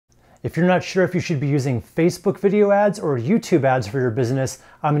If you're not sure if you should be using Facebook video ads or YouTube ads for your business,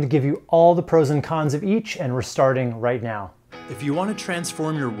 I'm going to give you all the pros and cons of each, and we're starting right now. If you want to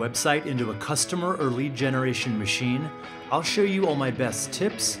transform your website into a customer or lead generation machine, I'll show you all my best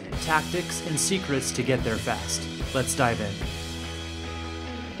tips, tactics, and secrets to get there fast. Let's dive in.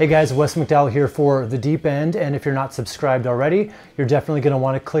 Hey guys, Wes McDowell here for The Deep End, and if you're not subscribed already, you're definitely going to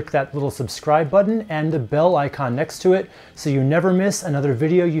want to click that little subscribe button and the bell icon next to it so you never miss another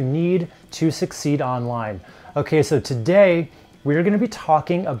video you need to succeed online. Okay, so today we're going to be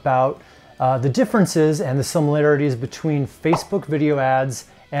talking about the differences and the similarities between Facebook video ads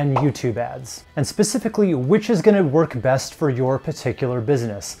and YouTube ads, and specifically which is going to work best for your particular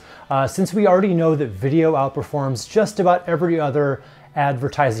business. Since we already know that video outperforms just about every other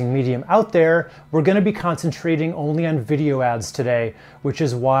advertising medium out there, we're going to be concentrating only on video ads today, which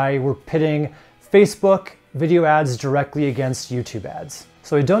is why we're pitting Facebook video ads directly against YouTube ads.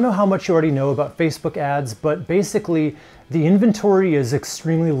 So I don't know how much you already know about Facebook ads, but basically the inventory is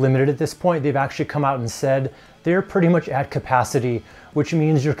extremely limited at this point. They've actually come out and said they're pretty much at capacity, which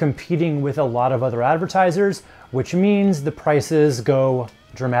means you're competing with a lot of other advertisers, which means the prices go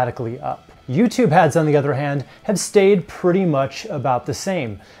dramatically up. YouTube ads, on the other hand, have stayed pretty much about the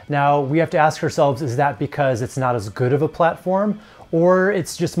same. Now, we have to ask ourselves, is that because it's not as good of a platform, or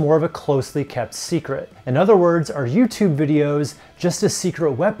it's just more of a closely kept secret? In other words, are YouTube videos just a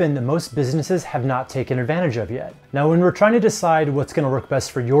secret weapon that most businesses have not taken advantage of yet? Now, when we're trying to decide what's going to work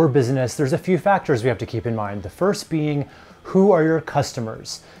best for your business, there's a few factors we have to keep in mind. The first being, who are your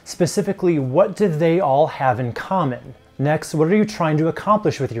customers? Specifically, what do they all have in common? Next, what are you trying to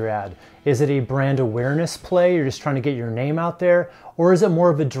accomplish with your ad? Is it a brand awareness play? You're just trying to get your name out there? Or is it more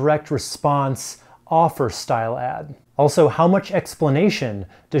of a direct response offer style ad? Also, how much explanation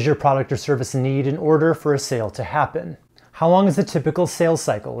does your product or service need in order for a sale to happen? How long is the typical sales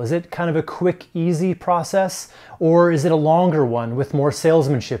cycle? Is it kind of a quick, easy process? Or is it a longer one with more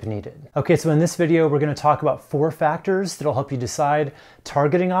salesmanship needed? Okay, so in this video, we're going to talk about 4 factors that'll help you decide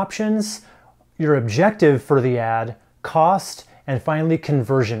targeting options, your objective for the ad, cost, and finally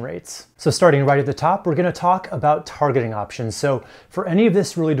conversion rates. So starting right at the top, we're going to talk about targeting options. So for any of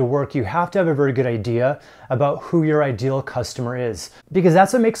this really to work, you have to have a very good idea about who your ideal customer is, because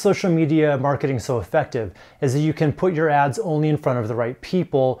that's what makes social media marketing so effective, is that you can put your ads only in front of the right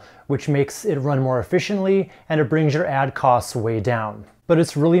people, which makes it run more efficiently and it brings your ad costs way down. But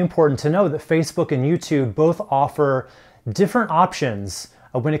it's really important to know that Facebook and YouTube both offer different options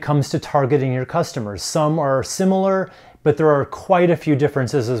when it comes to targeting your customers. Some are similar, but there are quite a few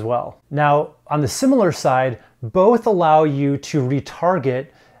differences as well. Now, on the similar side, both allow you to retarget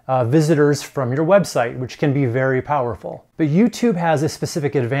visitors from your website, which can be very powerful. But YouTube has a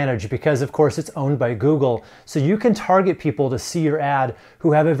specific advantage because, of course, it's owned by Google, so you can target people to see your ad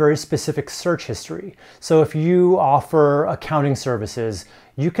who have a very specific search history. So if you offer accounting services,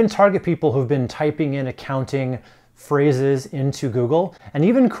 you can target people who've been typing in accounting phrases into Google. And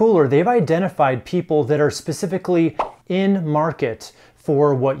even cooler, they've identified people that are specifically in market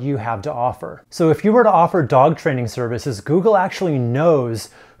for what you have to offer. So if you were to offer dog training services, Google actually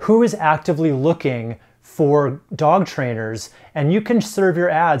knows who is actively looking for dog trainers, and you can serve your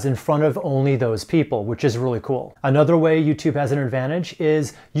ads in front of only those people, which is really cool. Another way YouTube has an advantage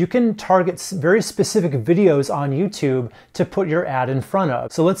is you can target very specific videos on YouTube to put your ad in front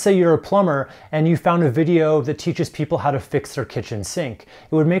of. So let's say you're a plumber and you found a video that teaches people how to fix their kitchen sink.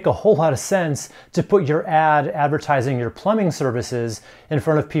 It would make a whole lot of sense to put your ad advertising your plumbing services in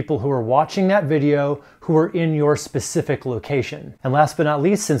front of people who are watching that video, who are in your specific location. And last but not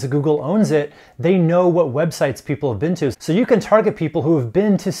least, since Google owns it, they know what websites people have been to. So you can target people who have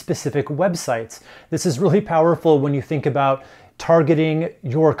been to specific websites. This is really powerful when you think about targeting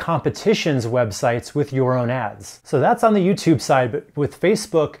your competition's websites with your own ads. So that's on the YouTube side, but with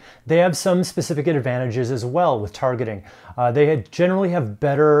Facebook, they have some specific advantages as well with targeting. They generally have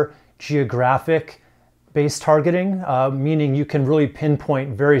better geographic based targeting, meaning you can really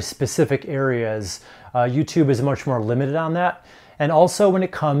pinpoint very specific areas. YouTube is much more limited on that. And also when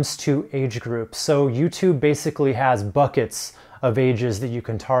it comes to age groups. So YouTube basically has buckets of ages that you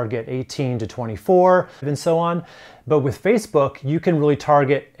can target, 18 to 24 and so on. But with Facebook, you can really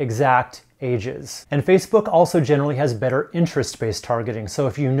target exact ages. And Facebook also generally has better interest-based targeting. So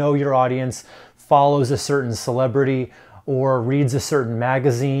if you know your audience follows a certain celebrity or reads a certain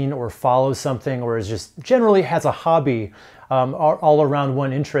magazine or follows something or is just generally has a hobby all around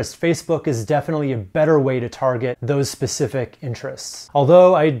one interest, Facebook is definitely a better way to target those specific interests.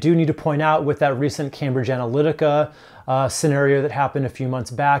 Although I do need to point out with that recent Cambridge Analytica scenario that happened a few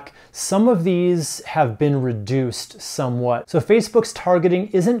months back. Some of these have been reduced somewhat. So Facebook's targeting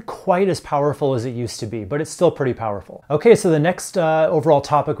isn't quite as powerful as it used to be, but it's still pretty powerful. Okay, so the next overall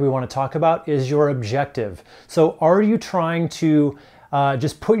topic we want to talk about is your objective. So are you trying to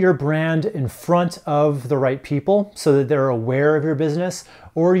just put your brand in front of the right people so that they're aware of your business,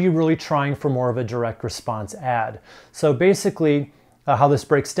 or are you really trying for more of a direct response ad? So basically, how this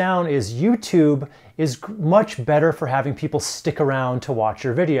breaks down is YouTube is much better for having people stick around to watch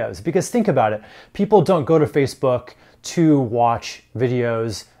your videos. Because think about it, people don't go to Facebook to watch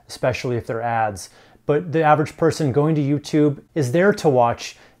videos, especially if they're ads. But the average person going to YouTube is there to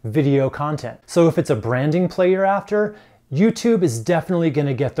watch video content. So if it's a branding play you're after, YouTube is definitely going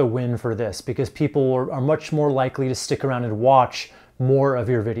to get the win for this because people are much more likely to stick around and watch more of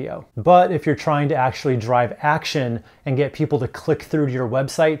your video. But if you're trying to actually drive action and get people to click through to your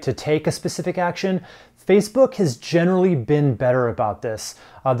website to take a specific action, Facebook has generally been better about this.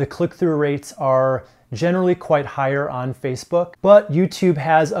 The click-through rates are generally quite higher on Facebook, but YouTube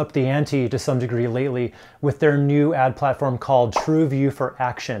has upped the ante to some degree lately with their new ad platform called TrueView for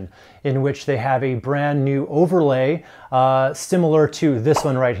Action, in which they have a brand new overlay similar to this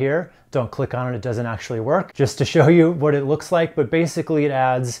one right here. Don't click on it, it doesn't actually work. Just to show you what it looks like, but basically it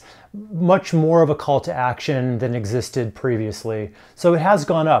adds much more of a call to action than existed previously. So it has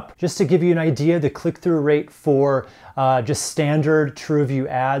gone up. Just to give you an idea, the click-through rate for just standard TrueView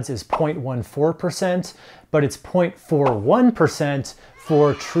ads is 0.14%, but it's 0.41%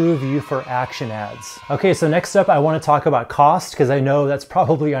 for TrueView for Action ads. Okay, so next up I want to talk about cost because I know that's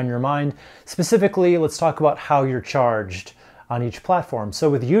probably on your mind. Specifically, let's talk about how you're charged on each platform. So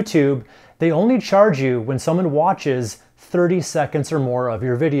with YouTube, they only charge you when someone watches 30 seconds or more of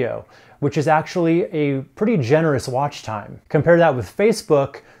your video, which is actually a pretty generous watch time. Compare that with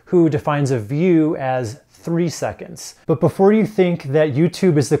Facebook, who defines a view as 3 seconds. But before you think that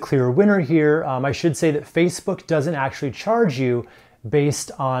YouTube is the clear winner here, I should say that Facebook doesn't actually charge you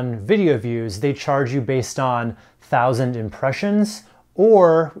based on video views. They charge you based on 1,000 impressions,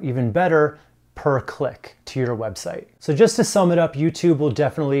 or even better, per click to your website. So just to sum it up, YouTube will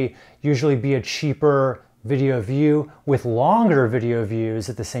definitely usually be a cheaper video view with longer video views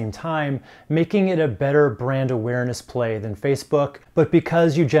at the same time, making it a better brand awareness play than Facebook. But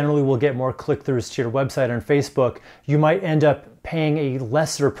because you generally will get more click-throughs to your website on Facebook, you might end up paying a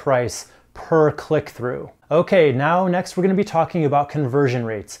lesser price per click-through. Okay, now next we're going to be talking about conversion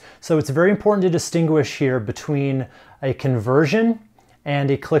rates. So it's very important to distinguish here between a conversion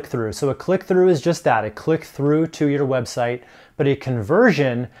and a click-through. So a click-through is just that, a click-through to your website, but a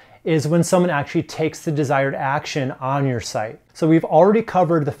conversion is when someone actually takes the desired action on your site. So we've already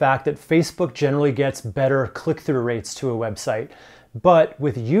covered the fact that Facebook generally gets better click-through rates to a website, but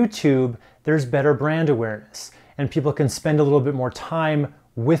with YouTube, there's better brand awareness, and people can spend a little bit more time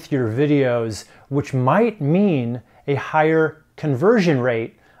with your videos, which might mean a higher conversion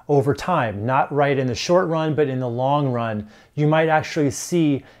rate over time, not right in the short run, but in the long run, you might actually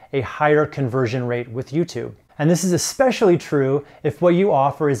see a higher conversion rate with YouTube. And this is especially true if what you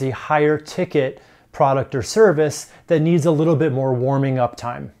offer is a higher ticket product or service that needs a little bit more warming up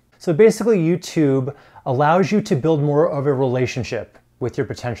time. So basically, YouTube allows you to build more of a relationship with your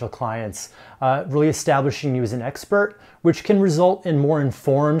potential clients, really establishing you as an expert, which can result in more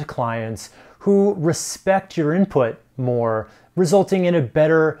informed clients who respect your input more, resulting in a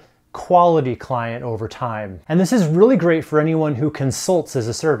better quality client over time. And this is really great for anyone who consults as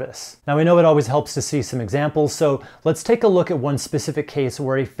a service. Now, I know it always helps to see some examples, so let's take a look at one specific case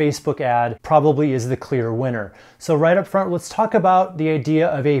where a Facebook ad probably is the clear winner. So right up front, let's talk about the idea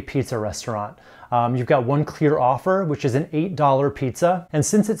of a pizza restaurant. You've got one clear offer, which is an $8 pizza. And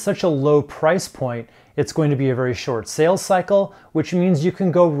since it's such a low price point, it's going to be a very short sales cycle, which means you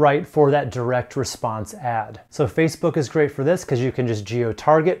can go right for that direct response ad. So Facebook is great for this because you can just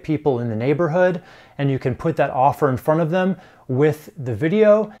geo-target people in the neighborhood and you can put that offer in front of them with the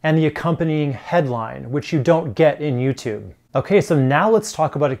video and the accompanying headline, which you don't get in YouTube. Okay, so now let's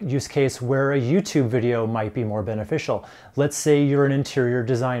talk about a use case where a YouTube video might be more beneficial. Let's say you're an interior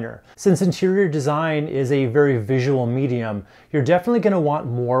designer. Since interior design is a very visual medium, you're definitely going to want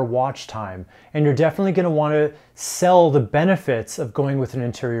more watch time, and you're definitely going to want to sell the benefits of going with an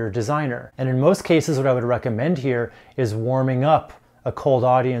interior designer. And in most cases, what I would recommend here is warming up a cold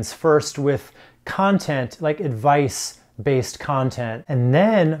audience first with content like advice-based content, and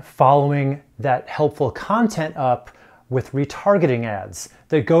then following that helpful content up with retargeting ads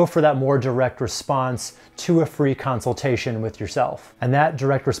that go for that more direct response to a free consultation with yourself. And that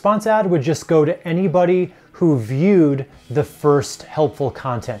direct response ad would just go to anybody who viewed the first helpful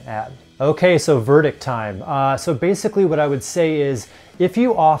content ad. Okay, so verdict time. So basically what I would say is if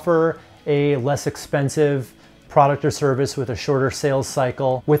you offer a less expensive product or service with a shorter sales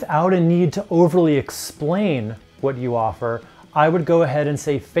cycle without a need to overly explain what you offer, I would go ahead and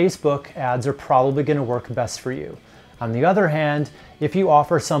say Facebook ads are probably going to work best for you. On the other hand, if you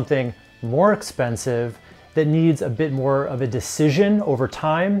offer something more expensive that needs a bit more of a decision over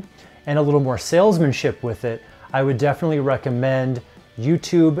time and a little more salesmanship with it, I would definitely recommend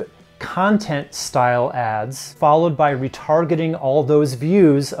YouTube content style ads, followed by retargeting all those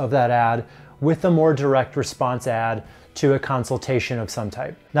views of that ad with a more direct response ad to a consultation of some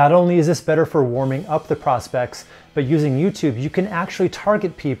type. Not only is this better for warming up the prospects, but using YouTube, you can actually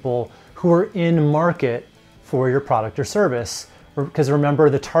target people who are in market for your product or service. Because remember,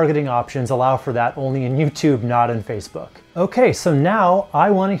 the targeting options allow for that only in YouTube, not in Facebook. Okay, so now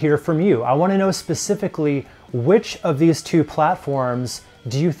I want to hear from you. I want to know specifically which of these two platforms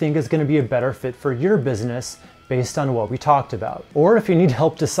do you think is going to be a better fit for your business based on what we talked about. Or if you need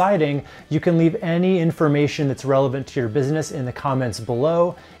help deciding, you can leave any information that's relevant to your business in the comments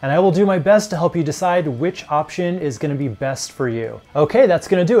below, and I will do my best to help you decide which option is going to be best for you. Okay, that's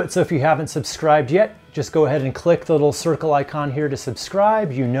going to do it. So if you haven't subscribed yet, just go ahead and click the little circle icon here to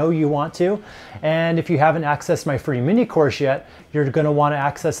subscribe. You know you want to. And if you haven't accessed my free mini course yet, you're going to want to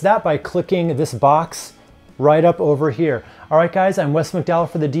access that by clicking this box right up over here. All right, guys, I'm Wes McDowell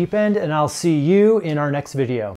for The Deep End, and I'll see you in our next video.